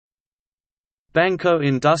Banco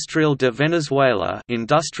Industrial de Venezuela,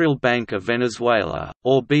 Industrial Bank of Venezuela,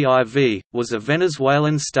 or BIV, was a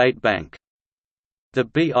Venezuelan state bank. The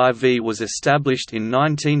BIV was established in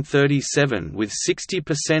 1937 with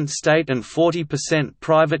 60% state and 40%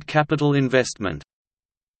 private capital investment.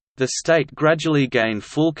 The state gradually gained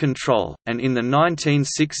full control, and in the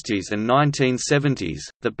 1960s and 1970s,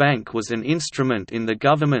 the bank was an instrument in the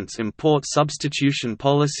government's import substitution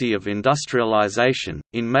policy of industrialization.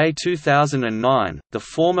 In May 2009, the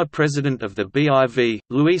former president of the BIV,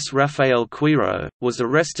 Luis Rafael Quiro, was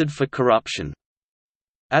arrested for corruption.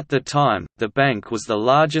 At the time, the bank was the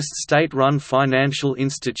largest state-run financial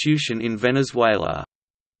institution in Venezuela.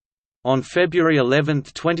 On February 11,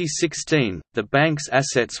 2016, the bank's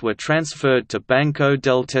assets were transferred to Banco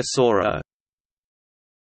del Tesoro.